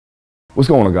What's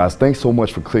going on, guys? Thanks so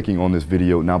much for clicking on this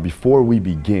video. Now, before we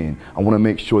begin, I want to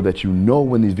make sure that you know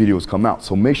when these videos come out.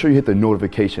 So make sure you hit the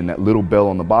notification, that little bell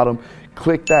on the bottom.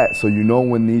 Click that so you know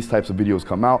when these types of videos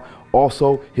come out.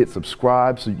 Also, hit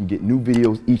subscribe so you can get new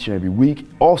videos each and every week.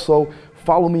 Also,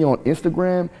 follow me on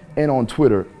Instagram and on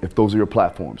Twitter if those are your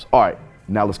platforms. All right,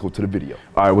 now let's go to the video.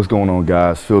 All right, what's going on,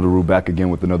 guys? Phil Daru back again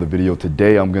with another video.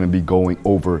 Today, I'm going to be going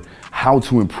over how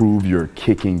to improve your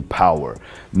kicking power.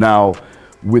 Now,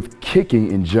 with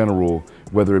kicking in general,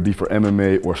 whether it be for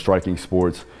MMA or striking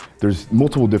sports, there's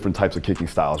multiple different types of kicking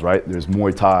styles, right? There's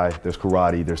Muay Thai, there's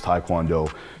karate, there's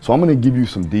Taekwondo. So I'm gonna give you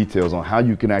some details on how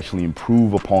you can actually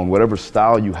improve upon whatever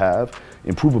style you have,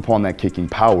 improve upon that kicking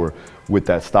power with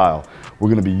that style. We're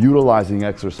gonna be utilizing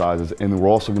exercises, and we're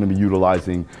also gonna be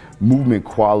utilizing movement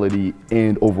quality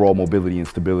and overall mobility and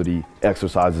stability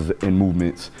exercises and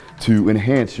movements to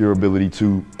enhance your ability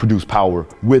to produce power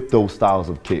with those styles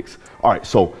of kicks. All right,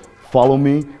 so follow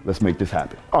me, let's make this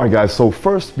happen. All right, guys, so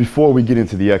first, before we get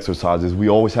into the exercises, we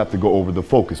always have to go over the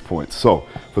focus points. So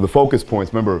for the focus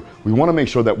points, remember, we wanna make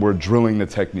sure that we're drilling the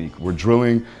technique, we're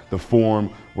drilling the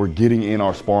form, we're getting in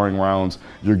our sparring rounds,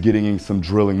 you're getting in some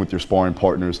drilling with your sparring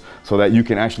partners so that you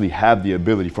can actually have the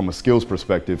ability from a skills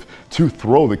perspective to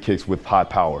throw the kicks with high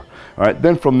power. All right,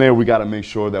 then from there, we gotta make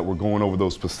sure that we're going over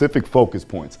those specific focus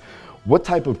points. What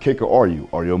type of kicker are you?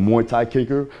 Are you a Muay Thai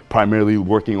kicker, primarily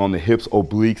working on the hips,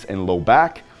 obliques, and low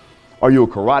back? Are you a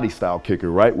karate style kicker,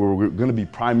 right? Where we're gonna be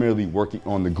primarily working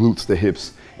on the glutes, the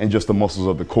hips, and just the muscles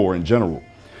of the core in general.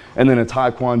 And then in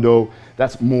Taekwondo,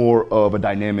 that's more of a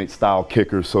dynamic style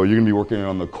kicker. So you're gonna be working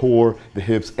on the core, the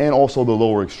hips, and also the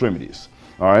lower extremities,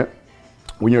 all right?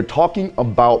 When you're talking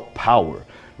about power,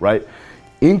 right?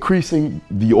 Increasing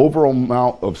the overall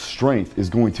amount of strength is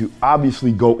going to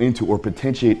obviously go into or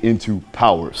potentiate into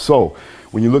power. So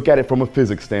when you look at it from a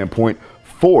physics standpoint,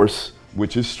 force,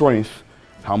 which is strength,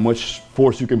 how much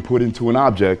force you can put into an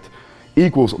object,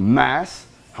 equals mass,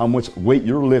 how much weight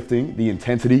you're lifting, the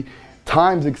intensity,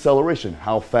 times acceleration,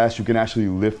 how fast you can actually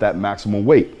lift that maximum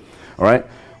weight, all right?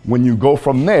 When you go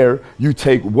from there, you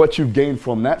take what you've gained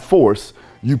from that force,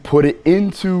 you put it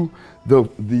into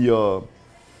the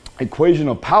equation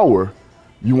of power,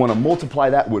 you want to multiply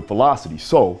that with velocity.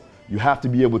 So you have to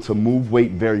be able to move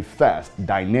weight very fast,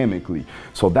 dynamically.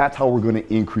 So that's how we're going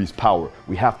to increase power.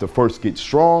 We have to first get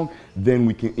strong, then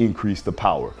we can increase the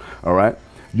power, all right?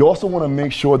 You also want to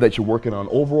make sure that you're working on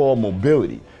overall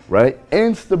mobility, right?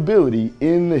 And stability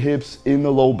in the hips, in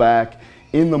the low back,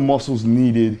 in the muscles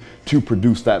needed to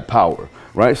produce that power,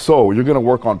 right? So you're going to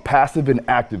work on passive and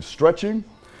active stretching.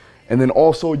 And then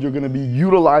also you're gonna be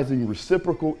utilizing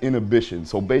reciprocal inhibition.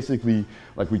 So basically,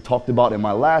 like we talked about in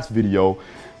my last video,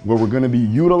 where we're gonna be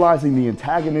utilizing the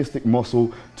antagonistic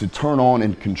muscle to turn on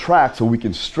and contract so we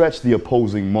can stretch the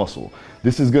opposing muscle.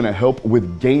 This is gonna help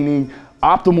with gaining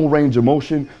optimal range of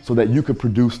motion so that you could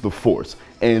produce the force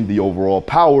and the overall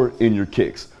power in your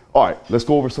kicks. All right, let's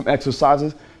go over some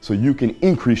exercises so you can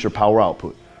increase your power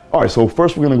output. All right, so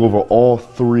first we're gonna go over all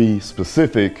three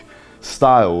specific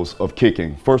styles of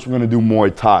kicking. First, we're gonna do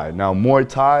Muay Thai. Now, Muay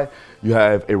Thai, you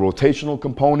have a rotational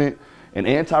component, an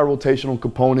anti-rotational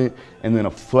component, and then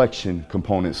a flexion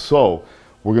component. So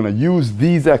we're gonna use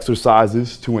these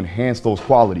exercises to enhance those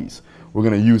qualities. We're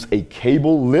gonna use a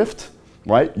cable lift,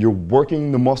 right? You're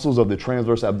working the muscles of the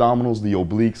transverse abdominals, the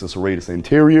obliques, the serratus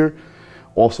anterior,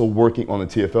 also working on the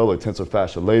TFL or tensor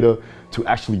fascia lata to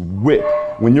actually whip.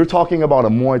 When you're talking about a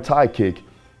Muay Thai kick,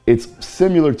 it's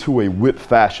similar to a whip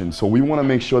fashion. So we wanna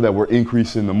make sure that we're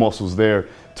increasing the muscles there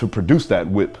to produce that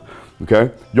whip,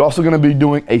 okay? You're also gonna be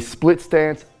doing a split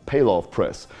stance Pallof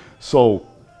press. So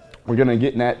we're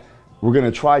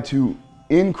gonna try to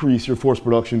increase your force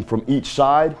production from each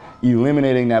side,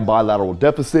 eliminating that bilateral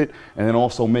deficit, and then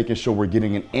also making sure we're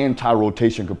getting an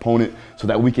anti-rotation component so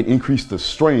that we can increase the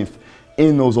strength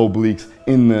in those obliques,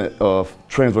 in the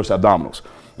transverse abdominals.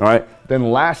 All right,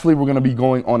 then lastly, we're gonna be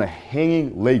going on a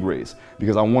hanging leg raise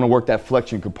because I wanna work that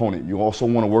flexion component. You also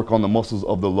wanna work on the muscles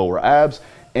of the lower abs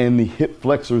and the hip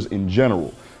flexors in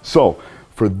general. So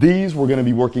for these, we're gonna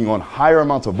be working on higher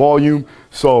amounts of volume.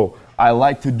 So I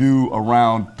like to do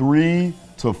around 3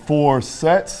 to 4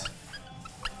 sets,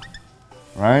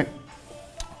 right,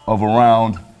 of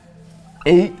around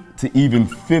 8 to even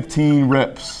 15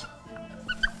 reps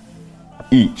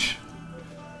each,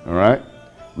 all right?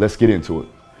 Let's get into it.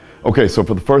 Okay, so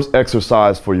for the first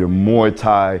exercise for your Muay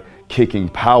Thai kicking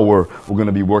power, we're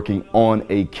gonna be working on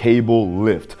a cable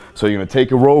lift. So you're gonna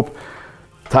take a rope,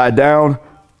 tie it down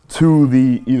to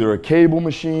either a cable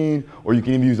machine or you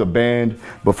can even use a band.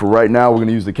 But for right now, we're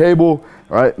gonna use the cable.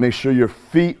 All right, make sure your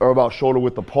feet are about shoulder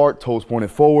width apart, toes pointed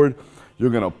forward.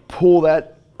 You're gonna pull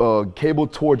that cable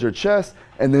towards your chest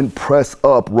and then press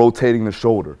up, rotating the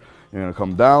shoulder. You're gonna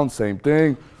come down, same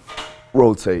thing,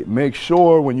 rotate. Make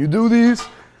sure when you do these,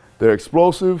 they're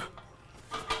explosive.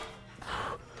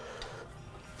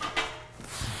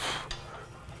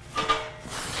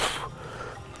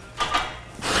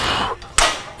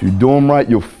 If you do them right,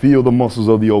 you'll feel the muscles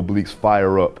of the obliques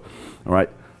fire up, all right?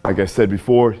 Like I said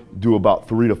before, do about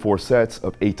 3 to 4 sets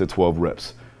of 8 to 12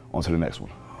 reps. On to the next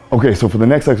one. Okay, so for the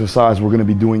next exercise, we're gonna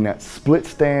be doing that split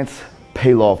stance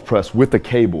Pallof press with the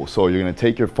cable. So you're gonna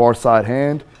take your far side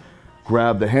hand,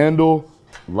 grab the handle,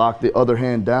 lock the other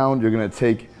hand down. You're gonna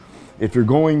take, if you're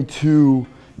going to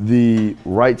the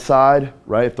right side,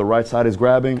 right? If the right side is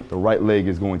grabbing, the right leg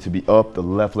is going to be up, the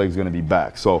left leg is gonna be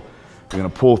back. So you're gonna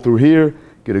pull through here,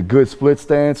 get a good split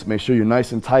stance, make sure you're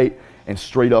nice and tight and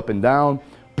straight up and down.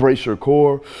 Brace your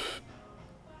core,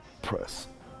 press.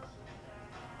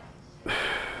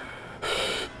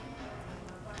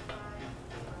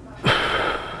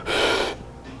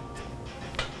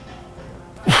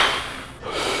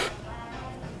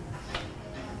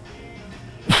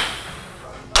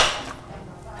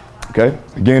 Okay,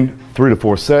 again, 3 to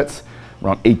 4 sets,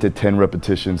 around 8 to 10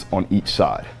 repetitions on each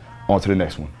side. On to the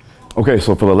next one. Okay,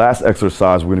 so for the last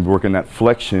exercise, we're gonna be working that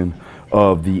flexion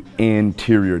of the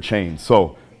anterior chain.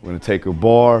 So we're gonna take a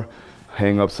bar,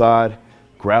 hang upside,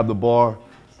 grab the bar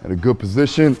at a good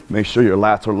position, make sure your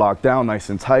lats are locked down nice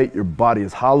and tight, your body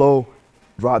is hollow,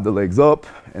 drive the legs up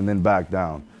and then back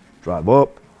down. Drive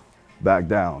up, back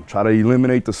down. Try to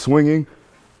eliminate the swinging,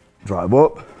 drive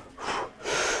up.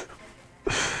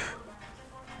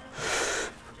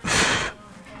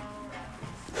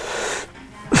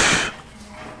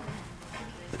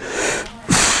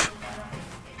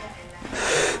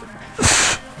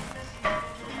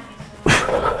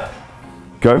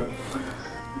 Okay,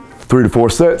 3 to 4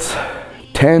 sets,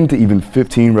 10 to even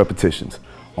 15 repetitions.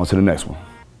 On to the next one.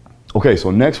 Okay, so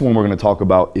next one we're gonna talk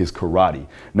about is karate.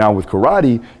 Now with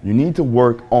karate, you need to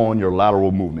work on your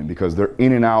lateral movement because they're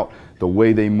in and out, the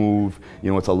way they move,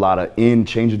 you know, it's a lot of in,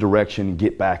 change of direction,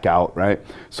 get back out, right?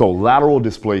 So lateral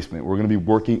displacement, we're gonna be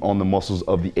working on the muscles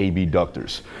of the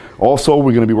abductors. Also,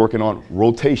 we're gonna be working on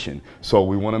rotation. So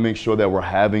we wanna make sure that we're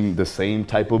having the same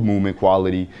type of movement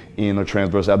quality in the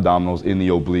transverse abdominals, in the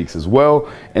obliques as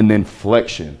well. And then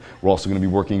flexion. We're also gonna be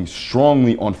working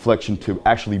strongly on flexion to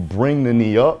actually bring the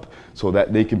knee up so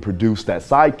that they can produce that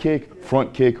side kick,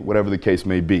 front kick, whatever the case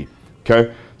may be,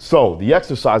 okay? So the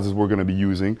exercises we're gonna be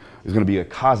using is gonna be a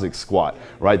Cossack squat,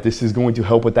 right? This is going to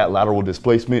help with that lateral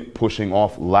displacement, pushing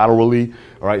off laterally,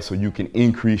 all right? So you can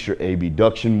increase your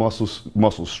abduction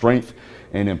muscle strength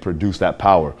and then produce that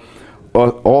power.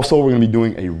 Also, we're gonna be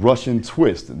doing a Russian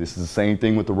twist. This is the same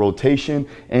thing with the rotation.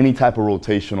 Any type of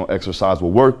rotational exercise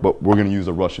will work, but we're gonna use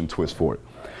a Russian twist for it.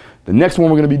 The next one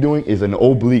we're gonna be doing is an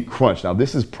oblique crunch. Now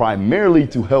this is primarily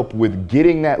to help with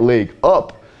getting that leg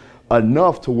up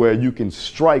enough to where you can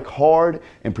strike hard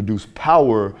and produce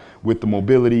power with the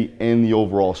mobility and the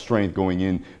overall strength going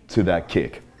into that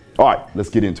kick. All right, let's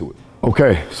get into it.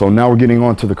 Okay, so now we're getting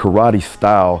on to the karate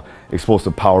style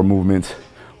explosive power movements.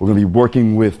 We're gonna be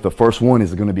working with, the first one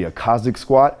is gonna be a Cossack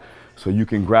squat. So you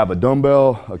can grab a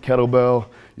dumbbell, a kettlebell,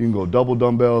 you can go double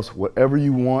dumbbells, whatever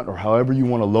you want or however you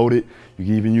wanna load it. You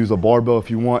can even use a barbell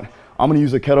if you want. I'm gonna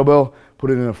use a kettlebell,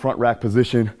 put it in a front rack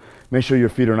position. Make sure your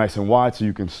feet are nice and wide so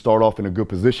you can start off in a good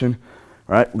position.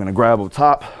 All right, we're gonna grab up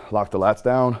top, lock the lats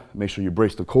down, make sure you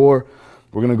brace the core.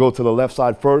 We're gonna go to the left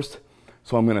side first.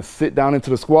 So I'm gonna sit down into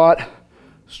the squat,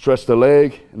 stretch the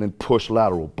leg, and then push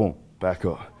lateral, boom, back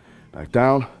up, back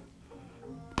down,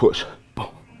 push, boom.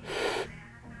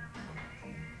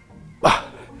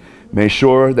 Make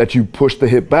sure that you push the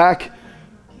hip back,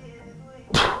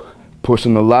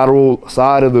 pushing the lateral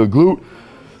side of the glute,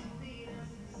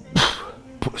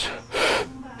 push.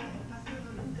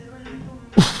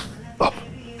 Up.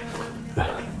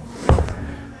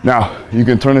 Now, you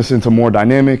can turn this into more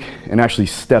dynamic and actually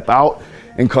step out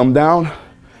and come down,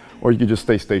 or you can just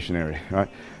stay stationary, right?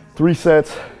 3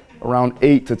 sets, around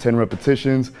 8 to 10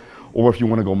 repetitions, or if you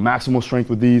wanna go maximal strength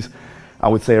with these, I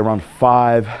would say around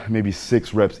 5, maybe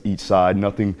 6 reps each side.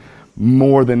 Nothing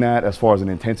more than that as far as an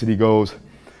intensity goes,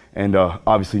 and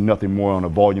obviously nothing more on the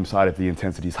volume side if the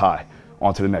intensity is high.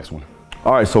 On to the next one.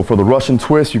 All right, so for the Russian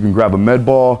twist, you can grab a med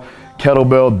ball,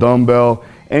 kettlebell, dumbbell,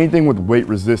 anything with weight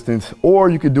resistance,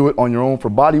 or you could do it on your own for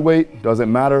body weight,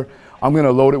 doesn't matter. I'm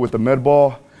gonna load it with the med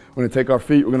ball. We're gonna take our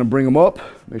feet, we're gonna bring them up,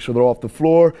 make sure they're off the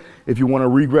floor. If you wanna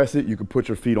regress it, you can put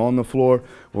your feet on the floor,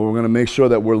 but we're gonna make sure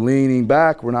that we're leaning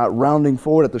back, we're not rounding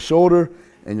forward at the shoulder,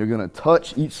 and you're gonna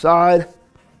touch each side.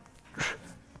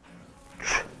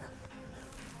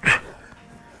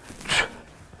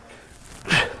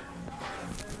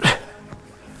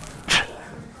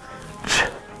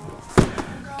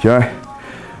 Okay.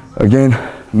 Again,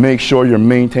 make sure you're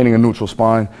maintaining a neutral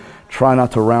spine. Try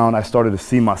not to round. I started to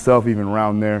see myself even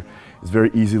round there. It's very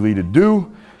easily to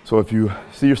do. So if you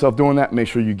see yourself doing that, make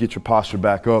sure you get your posture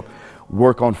back up.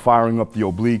 Work on firing up the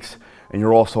obliques, and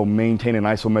you're also maintaining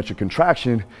isometric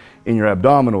contraction in your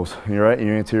abdominals, in your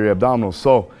anterior abdominals.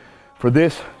 So for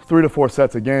this, 3 to 4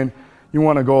 sets again, you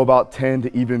want to go about 10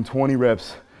 to even 20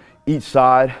 reps each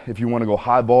side if you want to go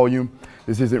high volume.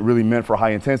 This isn't really meant for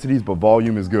high intensities, but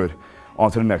volume is good.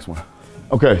 On to the next one.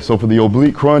 Okay, so for the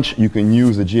oblique crunch, you can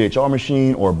use a GHR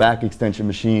machine or a back extension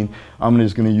machine. I'm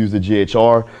just gonna use the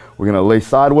GHR. We're gonna lay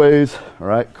sideways, all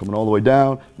right, coming all the way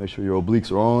down. Make sure your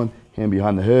obliques are on, hand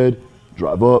behind the head,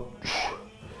 drive up.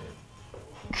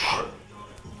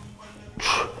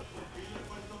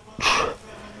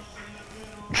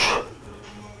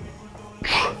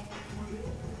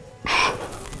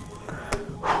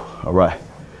 All right,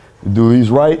 you do these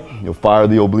right, you'll fire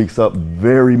the obliques up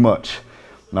very much,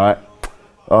 all right?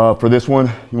 For this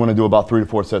one, you want to do about 3 to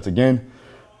 4 sets again,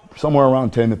 somewhere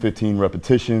around 10 to 15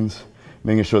 repetitions,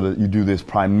 making sure that you do this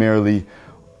primarily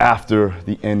after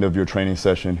the end of your training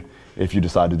session if you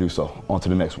decide to do so. On to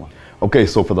the next one. Okay,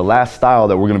 so for the last style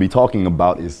that we're going to be talking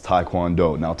about is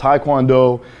Taekwondo. Now,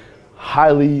 Taekwondo,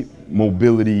 highly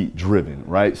mobility driven,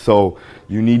 right? So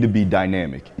you need to be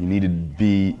dynamic. You need to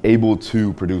be able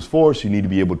to produce force. You need to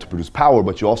be able to produce power,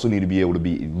 but you also need to be able to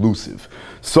be elusive.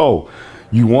 So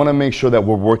you want to make sure that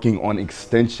we're working on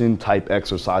extension type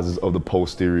exercises of the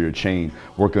posterior chain,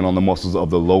 working on the muscles of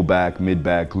the low back, mid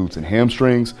back, glutes, and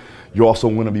hamstrings. You also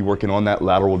want to be working on that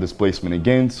lateral displacement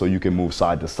again, so you can move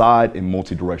side to side in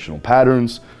multi-directional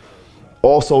patterns.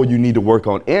 Also, you need to work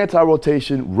on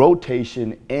anti-rotation,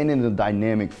 rotation, and in a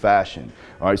dynamic fashion.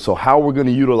 All right, so how we're going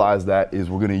to utilize that is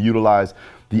we're going to utilize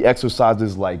the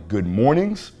exercises like good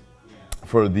mornings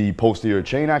for the posterior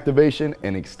chain activation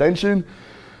and extension,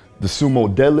 the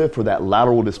sumo deadlift for that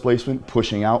lateral displacement,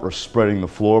 pushing out or spreading the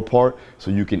floor apart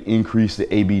so you can increase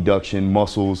the abduction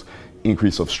muscles,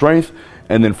 increase of strength.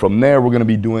 And then from there, we're going to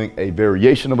be doing a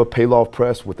variation of a Pallof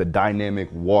press with a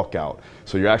dynamic walkout.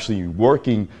 So you're actually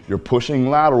working, you're pushing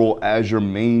lateral as you're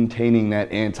maintaining that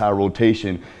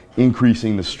anti-rotation,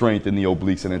 increasing the strength in the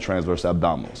obliques and the transverse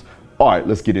abdominals. All right,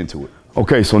 let's get into it.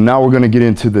 Okay, so now we're going to get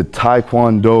into the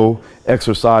Taekwondo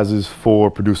exercises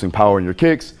for producing power in your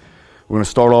kicks. We're going to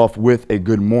start off with a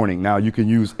good morning. Now you can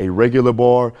use a regular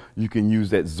bar, you can use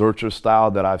that Zercher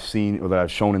style that I've seen or that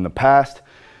I've shown in the past,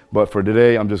 but for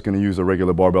today I'm just going to use a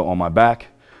regular barbell on my back.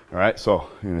 All right, so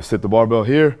you're going to sit the barbell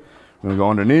here, we're going to go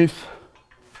underneath.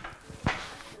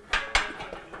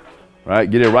 All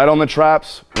right, get it right on the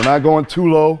traps. We're not going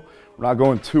too low, we're not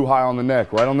going too high on the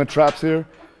neck. Right on the traps here,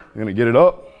 you're going to get it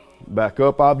up, back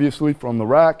up obviously from the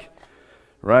rack.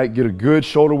 Right, get a good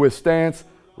shoulder width stance.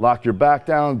 Lock your back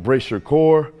down, brace your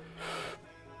core,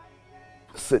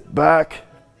 sit back,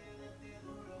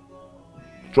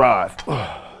 drive.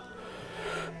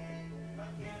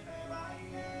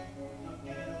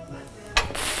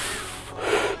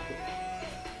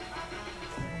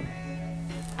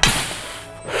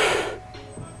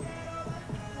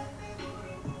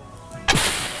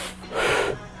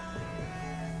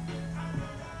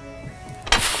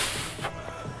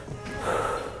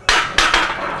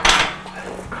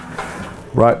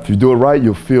 Right, if you do it right,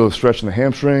 you'll feel a stretch in the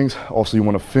hamstrings. Also, you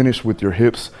want to finish with your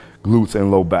hips, glutes, and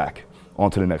low back.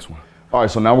 On to the next one. All right,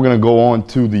 so now we're going to go on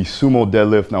to the sumo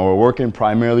deadlift. Now we're working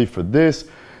primarily for this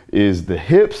is the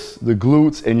hips, the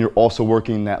glutes, and you're also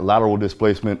working that lateral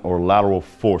displacement or lateral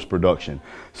force production.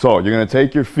 So you're going to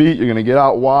take your feet, you're going to get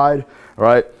out wide, all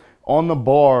right? On the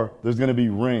bar, there's going to be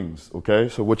rings, okay?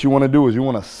 So what you want to do is you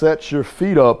want to set your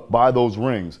feet up by those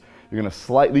rings. You're going to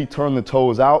slightly turn the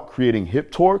toes out, creating hip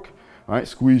torque. All right,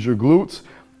 squeeze your glutes,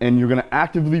 and you're going to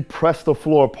actively press the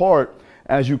floor apart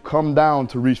as you come down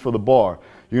to reach for the bar.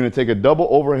 You're going to take a double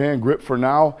overhand grip for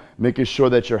now, making sure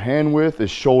that your hand width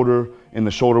is in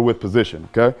the shoulder width position,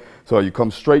 okay? So you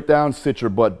come straight down, sit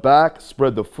your butt back,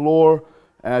 spread the floor.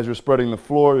 As you're spreading the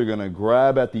floor, you're going to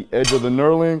grab at the edge of the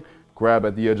knurling,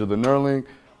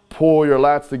 pull your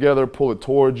lats together, pull it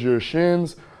towards your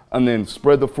shins, and then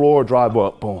spread the floor, drive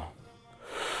up, boom.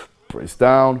 Brace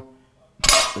down.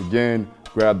 Again,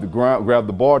 grab the ground, grab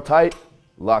the bar tight,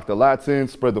 lock the lats in,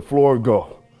 spread the floor,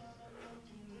 go.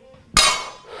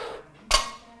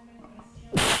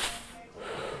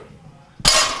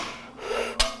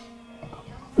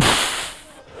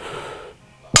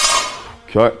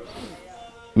 Okay.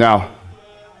 Now,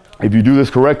 if you do this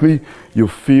correctly, you'll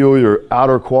feel your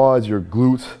outer quads, your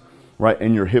glutes, right,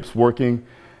 and your hips working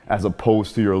as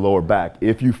opposed to your lower back.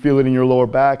 If you feel it in your lower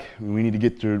back, we need to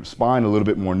get your spine a little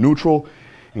bit more neutral.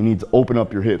 You need to open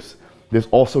up your hips. this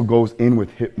also goes in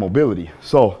with hip mobility.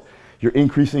 So you're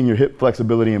increasing your hip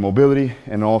flexibility and mobility,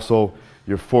 and also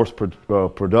your force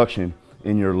production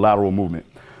in your lateral movement.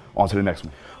 On to the next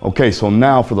one. Okay, so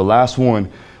now for the last one,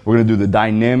 we're gonna do the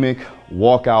dynamic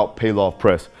walkout Pallof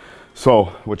press. So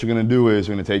what you're gonna do is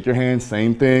you're gonna take your hands,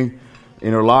 same thing,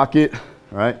 interlock it,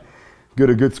 all right? Get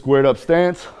a good squared up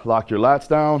stance, lock your lats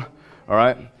down, all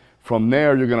right? From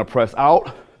there, you're gonna press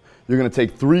out. You're gonna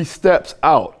take 3 steps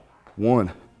out.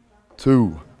 1,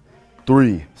 2,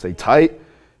 3, stay tight.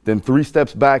 Then 3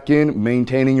 steps back in,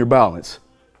 maintaining your balance.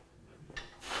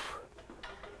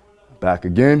 Back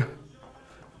again.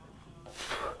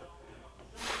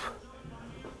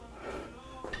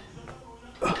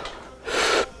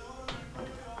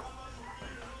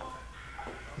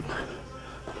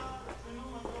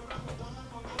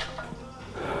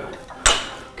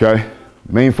 Okay,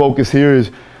 main focus here is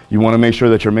you want to make sure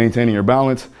that you're maintaining your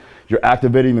balance. You're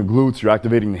activating the glutes, you're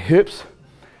activating the hips,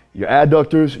 your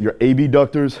adductors, your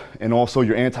abductors, and also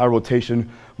your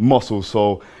anti-rotation muscles.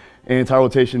 So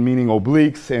anti-rotation meaning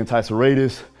obliques,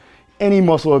 anti-serratus, any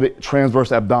muscle of the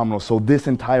transverse abdominal. So this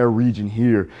entire region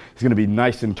here is going to be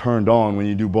nice and turned on when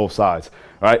you do both sides.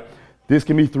 All right, this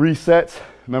can be 3 sets.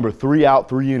 Remember, 3 out,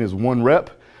 3 in is 1 rep.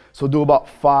 So do about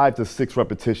 5 to 6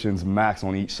 repetitions max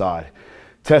on each side.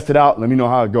 Test it out, let me know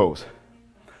how it goes.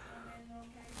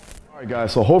 All right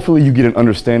guys, so hopefully you get an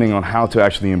understanding on how to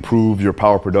actually improve your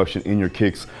power production in your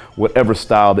kicks, whatever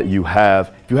style that you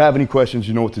have. If you have any questions,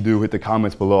 you know what to do, hit the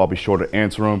comments below, I'll be sure to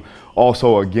answer them.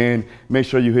 Also, again, make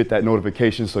sure you hit that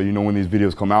notification so you know when these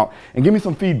videos come out, and give me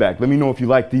some feedback. Let me know if you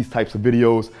like these types of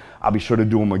videos. I'll be sure to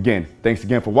do them again. Thanks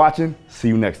again for watching, see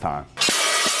you next time.